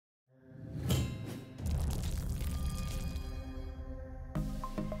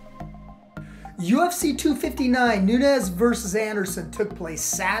UFC 259 Nunes versus Anderson took place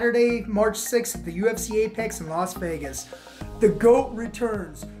Saturday, March 6th at the UFC Apex in Las Vegas. The GOAT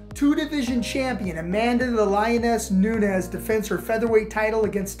returns. Two-division champion Amanda the Lioness Nunes defends her featherweight title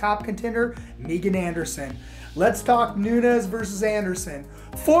against top contender Megan Anderson. Let's talk Nunes versus Anderson.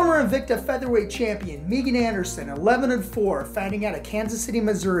 Former Invicta featherweight champion Megan Anderson, 11-4, fighting out of Kansas City,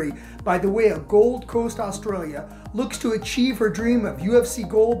 Missouri, by the way of Gold Coast, Australia, looks to achieve her dream of UFC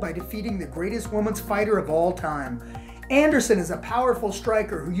gold by defeating the greatest women's fighter of all time. Anderson is a powerful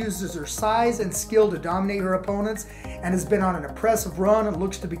striker who uses her size and skill to dominate her opponents and has been on an impressive run and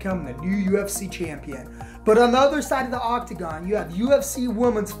looks to become the new UFC champion. But on the other side of the octagon, you have UFC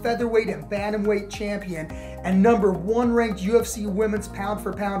Women's Featherweight and Bantamweight champion and number 1 ranked UFC Women's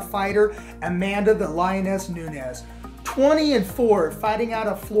pound-for-pound fighter Amanda the Lioness Nunes. 20-4, fighting out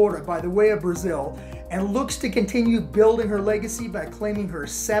of Florida by the way of Brazil, and looks to continue building her legacy by claiming her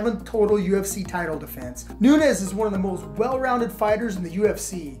 7th total UFC title defense. Nunes is one of the most well-rounded fighters in the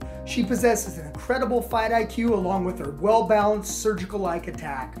UFC. She possesses an incredible fight IQ along with her well-balanced surgical-like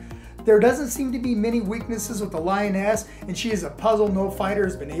attack. There doesn't seem to be many weaknesses with the Lioness, and she is a puzzle no fighter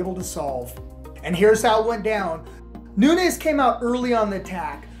has been able to solve. And here's how it went down. Nunes came out early on the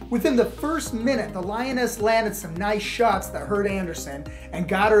attack. Within the first minute, the Lioness landed some nice shots that hurt Anderson and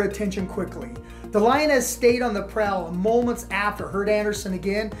got her attention quickly. The Lioness stayed on the prowl and moments after hurt Anderson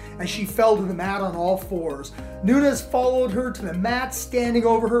again as she fell to the mat on all fours. Nunes followed her to the mat, standing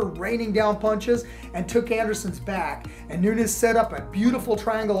over her, raining down punches, and took Anderson's back. And Nunes set up a beautiful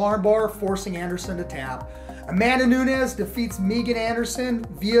triangle armbar, forcing Anderson to tap. Amanda Nunes defeats Megan Anderson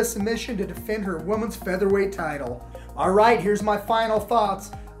via submission to defend her women's featherweight title. Alright, here's my final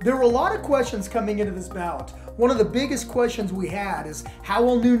thoughts. There were a lot of questions coming into this bout. One of the biggest questions we had is how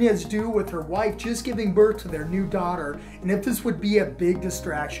will Nunes do with her wife just giving birth to their new daughter, and if this would be a big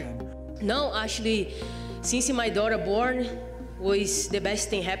distraction. No, actually, since my daughter born was the best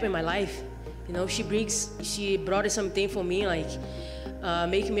thing happened in my life. You know, she brought something for me, like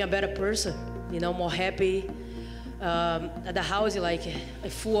making me a better person, you know, more happy. At the house, like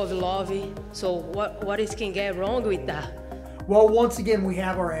full of love. So what is can get wrong with that? Well, once again, we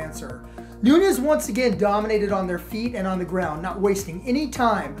have our answer. Nunes once again dominated on their feet and on the ground, not wasting any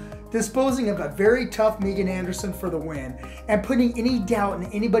time, disposing of a very tough Megan Anderson for the win, and putting any doubt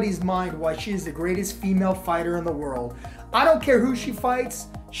in anybody's mind why she is the greatest female fighter in the world. I don't care who she fights,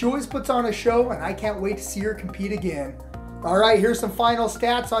 she always puts on a show, and I can't wait to see her compete again. Alright, here's some final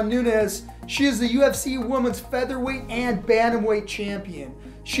stats on Nunes. She is the UFC Women's Featherweight and Bantamweight champion.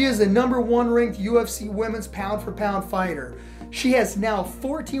 She is the number 1 ranked UFC Women's pound-for-pound fighter. She has now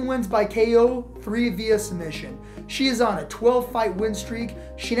 14 wins by KO, 3 via submission. She is on a 12-fight win streak.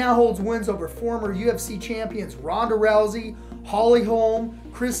 She now holds wins over former UFC champions Ronda Rousey, Holly Holm,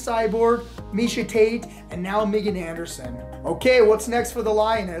 Chris Cyborg, Miesha Tate, and now Megan Anderson. Okay, what's next for the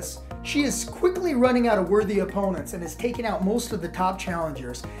Lioness? She is quickly running out of worthy opponents and has taken out most of the top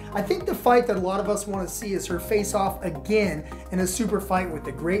challengers. I think the fight that a lot of us want to see is her face off again in a super fight with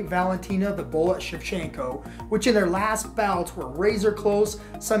the great Valentina the Bullet Shevchenko, which in their last bouts were razor close,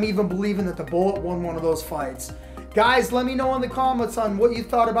 some even believing that the Bullet won one of those fights. Guys, let me know in the comments on what you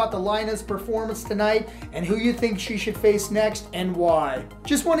thought about the Lioness performance tonight and who you think she should face next and why.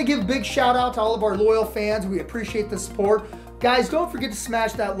 Just want to give a big shout out to all of our loyal fans. We appreciate the support. Guys, don't forget to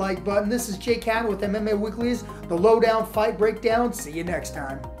smash that like button. This is Jake Hattan with MMA Weekly's The Lowdown Fight Breakdown. See you next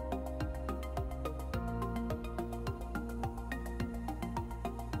time.